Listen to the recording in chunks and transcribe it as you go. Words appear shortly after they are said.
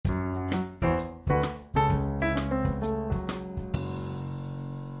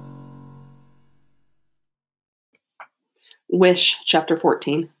Wish, Chapter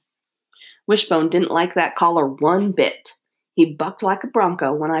 14. Wishbone didn't like that collar one bit. He bucked like a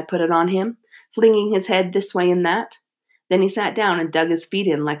bronco when I put it on him, flinging his head this way and that. Then he sat down and dug his feet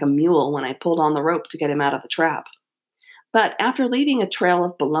in like a mule when I pulled on the rope to get him out of the trap. But after leaving a trail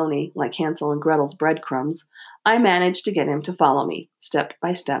of baloney, like Hansel and Gretel's breadcrumbs, I managed to get him to follow me, step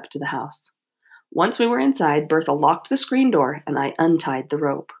by step, to the house. Once we were inside, Bertha locked the screen door and I untied the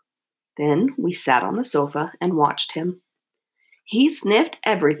rope. Then we sat on the sofa and watched him. He sniffed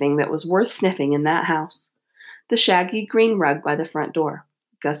everything that was worth sniffing in that house. The shaggy green rug by the front door,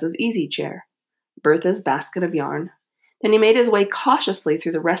 Gus's easy chair, Bertha's basket of yarn. Then he made his way cautiously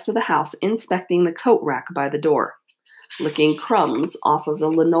through the rest of the house, inspecting the coat rack by the door, licking crumbs off of the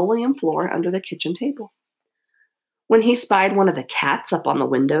linoleum floor under the kitchen table. When he spied one of the cats up on the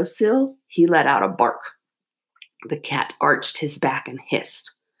windowsill, he let out a bark. The cat arched his back and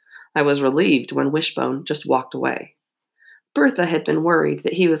hissed. I was relieved when Wishbone just walked away. Bertha had been worried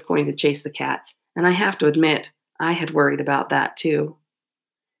that he was going to chase the cats, and I have to admit, I had worried about that too.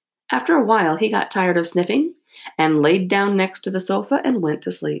 After a while, he got tired of sniffing and laid down next to the sofa and went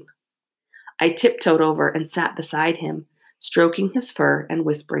to sleep. I tiptoed over and sat beside him, stroking his fur and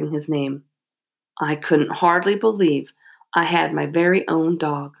whispering his name. I couldn't hardly believe I had my very own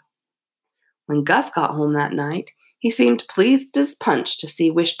dog. When Gus got home that night, he seemed pleased as punch to see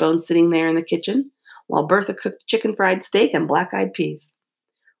Wishbone sitting there in the kitchen, while Bertha cooked chicken fried steak and black-eyed peas.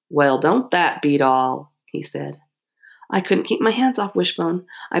 "Well, don't that beat all?" he said. I couldn't keep my hands off Wishbone.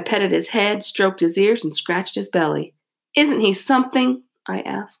 I petted his head, stroked his ears, and scratched his belly. "Isn't he something?" I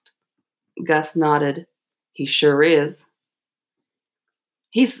asked. Gus nodded. "He sure is."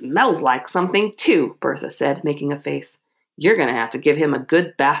 "He smells like something, too," Bertha said, making a face. "You're going to have to give him a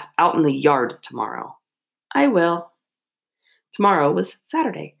good bath out in the yard tomorrow." "I will." Tomorrow was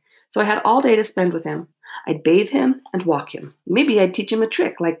Saturday, so I had all day to spend with him. I'd bathe him and walk him. Maybe I'd teach him a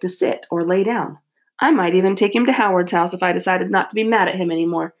trick, like to sit or lay down. I might even take him to Howard's house if I decided not to be mad at him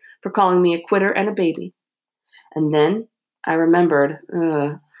anymore for calling me a quitter and a baby. And then I remembered,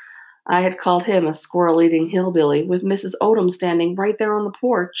 I had called him a squirrel-eating hillbilly with Mrs. Odom standing right there on the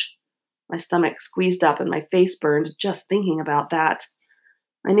porch. My stomach squeezed up and my face burned just thinking about that.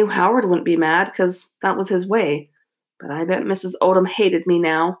 I knew Howard wouldn't be mad because that was his way, but I bet Mrs. Odom hated me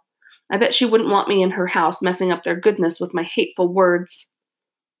now. I bet she wouldn't want me in her house messing up their goodness with my hateful words.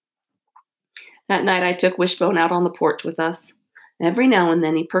 That night I took Wishbone out on the porch with us. Every now and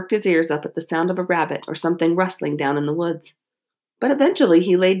then he perked his ears up at the sound of a rabbit or something rustling down in the woods. But eventually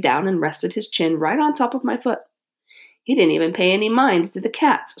he laid down and rested his chin right on top of my foot. He didn't even pay any mind to the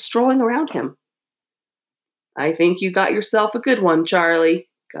cats strolling around him. "I think you got yourself a good one, Charlie,"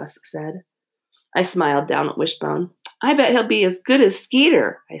 Gus said. I smiled down at Wishbone. "I bet he'll be as good as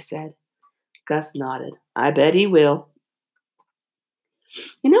Skeeter," I said. Gus nodded. "I bet he will."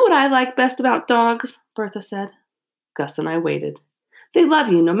 "You know what I like best about dogs?" Bertha said. Gus and I waited. "They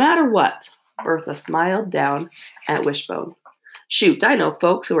love you no matter what." Bertha smiled down at Wishbone. "Shoot, I know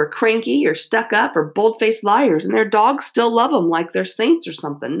folks who are cranky or stuck up or bold-faced liars, and their dogs still love them like they're saints or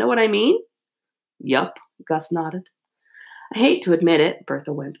something. Know what I mean?" "Yup," Gus nodded. "I hate to admit it,"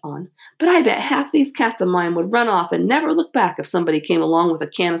 Bertha went on, "but I bet half these cats of mine would run off and never look back if somebody came along with a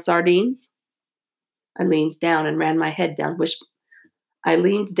can of sardines." I leaned down and ran my hand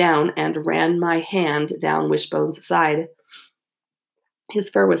down Wishbone's side. His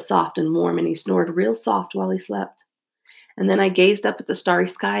fur was soft and warm, and he snored real soft while he slept. And then I gazed up at the starry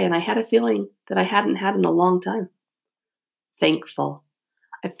sky, and I had a feeling that I hadn't had in a long time. Thankful.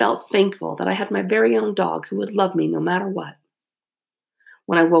 I felt thankful that I had my very own dog who would love me no matter what.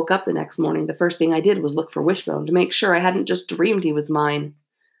 When I woke up the next morning, the first thing I did was look for Wishbone to make sure I hadn't just dreamed he was mine.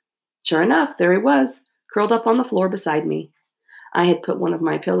 Sure enough, there he was, curled up on the floor beside me. I had put one of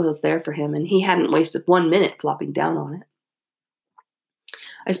my pillows there for him, and he hadn't wasted 1 minute flopping down on it.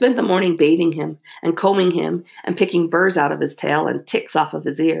 I spent the morning bathing him and combing him and picking burrs out of his tail and ticks off of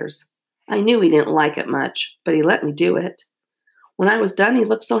his ears. I knew he didn't like it much, but he let me do it. When I was done, he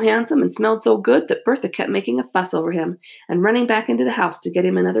looked so handsome and smelled so good that Bertha kept making a fuss over him and running back into the house to get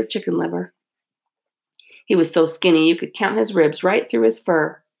him another chicken liver. He was so skinny you could count his ribs right through his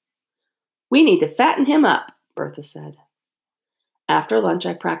fur. "We need to fatten him up," Bertha said. After lunch,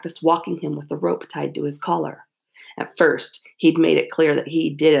 I practiced walking him with the rope tied to his collar. At first, he'd made it clear that he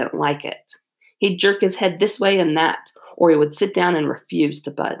didn't like it. He'd jerk his head this way and that, or he would sit down and refuse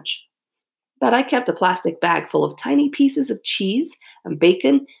to budge. But I kept a plastic bag full of tiny pieces of cheese and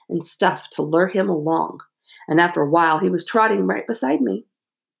bacon and stuff to lure him along, and after a while he was trotting right beside me.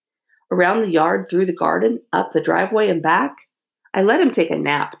 Around the yard, through the garden, up the driveway and back, I let him take a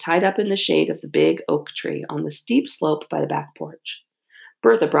nap tied up in the shade of the big oak tree on the steep slope by the back porch.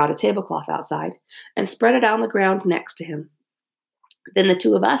 Bertha brought a tablecloth outside and spread it out on the ground next to him. Then the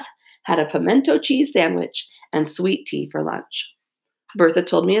two of us had a pimento cheese sandwich and sweet tea for lunch. Bertha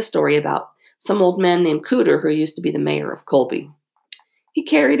told me a story about some old man named Cooter who used to be the mayor of Colby. He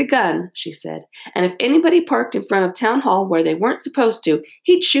carried a gun, she said, and if anybody parked in front of town hall where they weren't supposed to,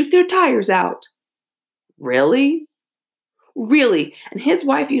 he'd shoot their tires out. Really? Really. And his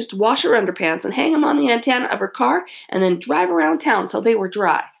wife used to wash her underpants and hang them on the antenna of her car and then drive around town till they were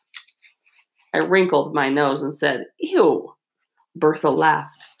dry. I wrinkled my nose and said, "Ew." Bertha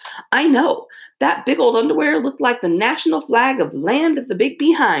laughed. "I know. That big old underwear looked like the national flag of Land of the Big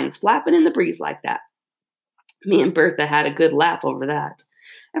Behinds flapping in the breeze like that." Me and Bertha had a good laugh over that.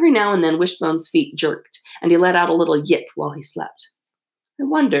 Every now and then Wishbone's feet jerked, and he let out a little yip while he slept. I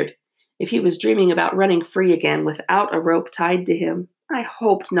wondered if he was dreaming about running free again without a rope tied to him. I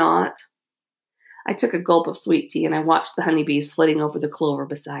hoped not. I took a gulp of sweet tea and I watched the honeybees flitting over the clover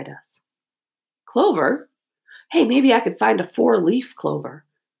beside us. Clover? Hey, maybe I could find a 4-leaf clover.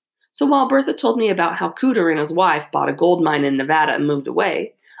 So while Bertha told me about how Cooter and his wife bought a gold mine in Nevada and moved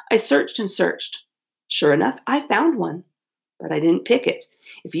away, I searched and searched. Sure enough, I found one. But I didn't pick it.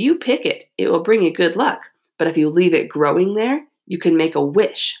 If you pick it, it will bring you good luck. But if you leave it growing there, you can make a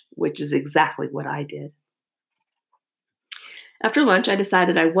wish, which is exactly what I did. After lunch, I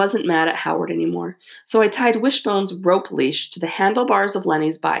decided I wasn't mad at Howard anymore, so I tied Wishbone's rope leash to the handlebars of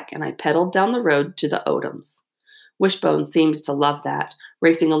Lenny's bike and I pedaled down the road to the Odoms. Wishbone seemed to love that,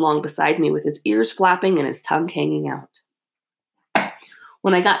 racing along beside me with his ears flapping and his tongue hanging out.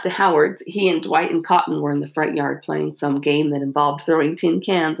 When I got to Howard's, he and Dwight and Cotton were in the front yard playing some game that involved throwing tin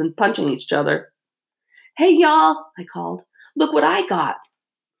cans and punching each other. "Hey, y'all," I called. "Look what I got."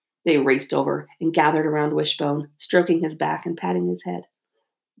 They raced over and gathered around Wishbone, stroking his back and patting his head.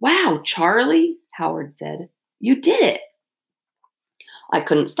 "Wow, Charlie," Howard said. "You did it." I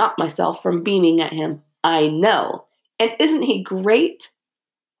couldn't stop myself from beaming at him. "I know. And isn't he great?"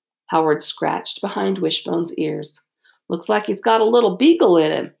 Howard scratched behind Wishbone's ears. "Looks like he's got a little beagle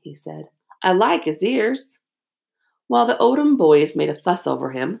in him," he said. "I like his ears." While the Odom boys made a fuss over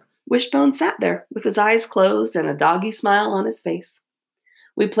him, Wishbone sat there with his eyes closed and a doggy smile on his face.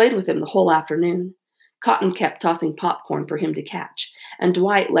 We played with him the whole afternoon. Cotton kept tossing popcorn for him to catch, and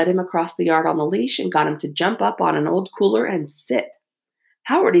Dwight led him across the yard on the leash and got him to jump up on an old cooler and sit.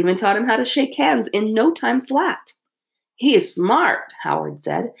 Howard even taught him how to shake hands in no time flat. "He is smart," Howard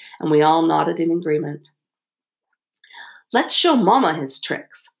said, and we all nodded in agreement. "Let's show Mama his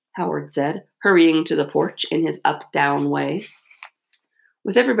tricks," Howard said, hurrying to the porch in his up-down way.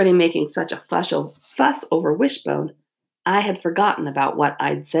 With everybody making such a fuss over Wishbone, I had forgotten about what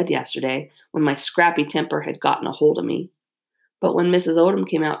I'd said yesterday when my scrappy temper had gotten a hold of me. But when Mrs. Odom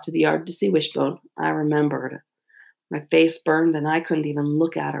came out to the yard to see Wishbone, I remembered. My face burned and I couldn't even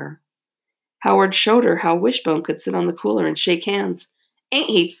look at her. Howard showed her how Wishbone could sit on the cooler and shake hands. "Ain't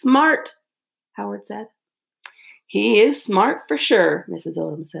he smart?" Howard said. "He is smart for sure," Mrs.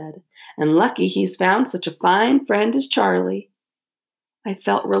 Odom said, "and lucky he's found such a fine friend as Charlie." I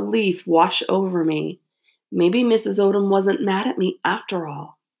felt relief wash over me. Maybe Mrs. Odom wasn't mad at me after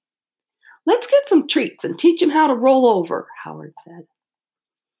all. "Let's get some treats and teach him how to roll over," Howard said.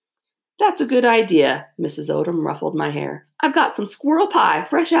 "That's a good idea," Mrs. Odom ruffled my hair. "I've got some squirrel pie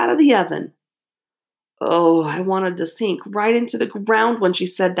fresh out of the oven." Oh, I wanted to sink right into the ground when she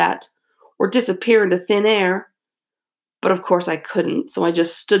said that, or disappear into thin air. But of course I couldn't, so I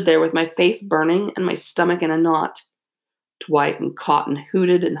just stood there with my face burning and my stomach in a knot. Dwight and Cotton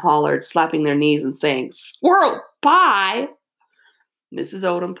hooted and hollered, slapping their knees and saying, "Squirrel pie!" Mrs.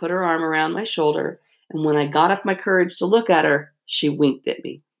 Odom put her arm around my shoulder, and when I got up my courage to look at her, she winked at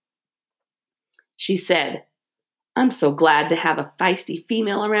me. She said, "I'm so glad to have a feisty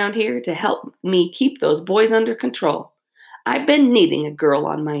female around here to help me keep those boys under control. I've been needing a girl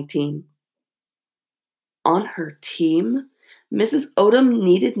on my team." On her team? Mrs. Odom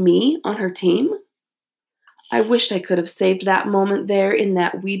needed me on her team? I wished I could have saved that moment there in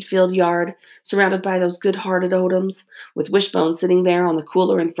that weed-filled yard, surrounded by those good-hearted Odoms, with Wishbone sitting there on the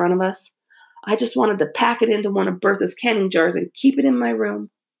cooler in front of us. I just wanted to pack it into one of Bertha's canning jars and keep it in my room.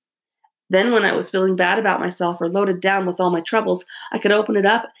 Then when I was feeling bad about myself or loaded down with all my troubles, I could open it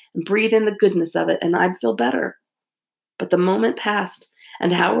up and breathe in the goodness of it, and I'd feel better. But the moment passed,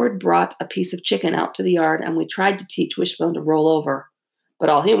 and Howard brought a piece of chicken out to the yard, and we tried to teach Wishbone to roll over. But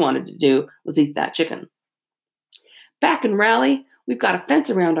all he wanted to do was eat that chicken. "Back in Raleigh, we've got a fence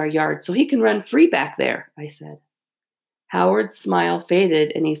around our yard, so he can run free back there," I said. Howard's smile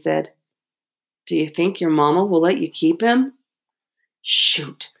faded, and he said, "Do you think your mama will let you keep him?"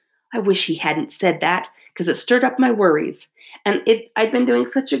 Shoot, I wish he hadn't said that, because it stirred up my worries, and I'd been doing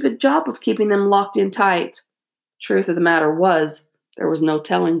such a good job of keeping them locked in tight. Truth of the matter was, there was no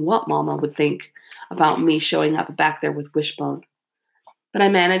telling what Mama would think about me showing up back there with Wishbone. But I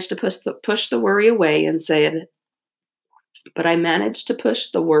managed to push the worry away and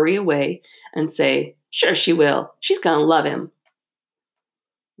say, "Sure she will. She's gonna love him."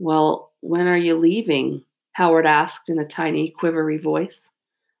 "Well, when are you leaving?" Howard asked in a tiny, quivery voice.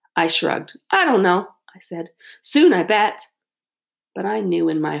 I shrugged. "I don't know," I said. "Soon, I bet." But I knew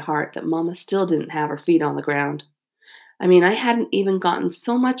in my heart that Mama still didn't have her feet on the ground. I mean, I hadn't even gotten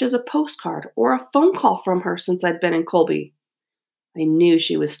so much as a postcard or a phone call from her since I'd been in Colby. I knew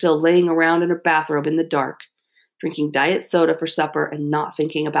she was still laying around in her bathrobe in the dark, drinking diet soda for supper and not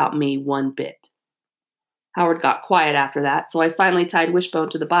thinking about me one bit. Howard got quiet after that, so I finally tied Wishbone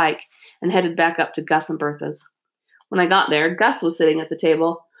to the bike and headed back up to Gus and Bertha's. When I got there, Gus was sitting at the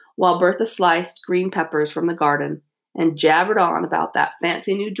table while Bertha sliced green peppers from the garden and jabbered on about that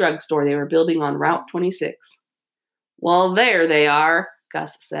fancy new drugstore they were building on Route 26. "Well, there they are,"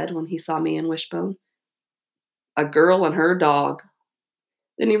 Gus said when he saw me and Wishbone. "A girl and her dog."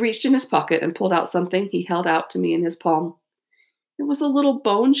 Then he reached in his pocket and pulled out something he held out to me in his palm. It was a little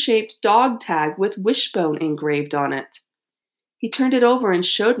bone-shaped dog tag with Wishbone engraved on it. He turned it over and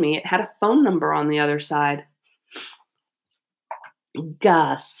showed me it had a phone number on the other side.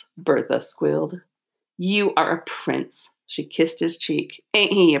 "Gus," Bertha squealed. "You are a prince." She kissed his cheek.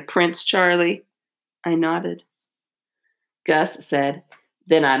 "Ain't he a prince, Charlie?" I nodded. Gus said,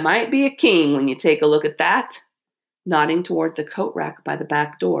 "Then I might be a king when you take a look at that," nodding toward the coat rack by the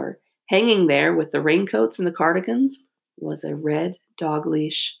back door. Hanging there with the raincoats and the cardigans was a red dog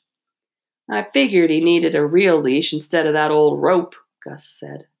leash. "I figured he needed a real leash instead of that old rope," Gus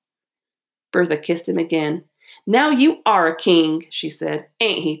said. Bertha kissed him again. "Now you are a king," she said.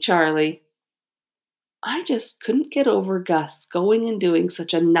 "Ain't he, Charlie?" I just couldn't get over Gus going and doing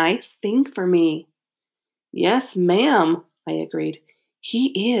such a nice thing for me. "Yes, ma'am," I agreed.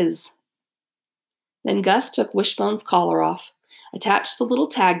 "He is." Then Gus took Wishbone's collar off, attached the little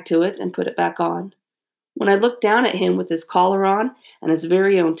tag to it, and put it back on. When I looked down at him with his collar on and his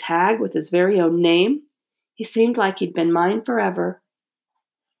very own tag with his very own name, he seemed like he'd been mine forever.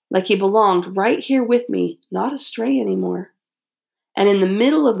 Like he belonged right here with me, not astray anymore. And in the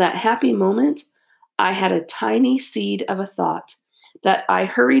middle of that happy moment, I had a tiny seed of a thought that I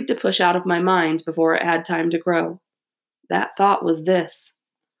hurried to push out of my mind before it had time to grow. That thought was this: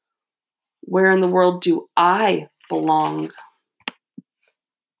 where in the world do I belong?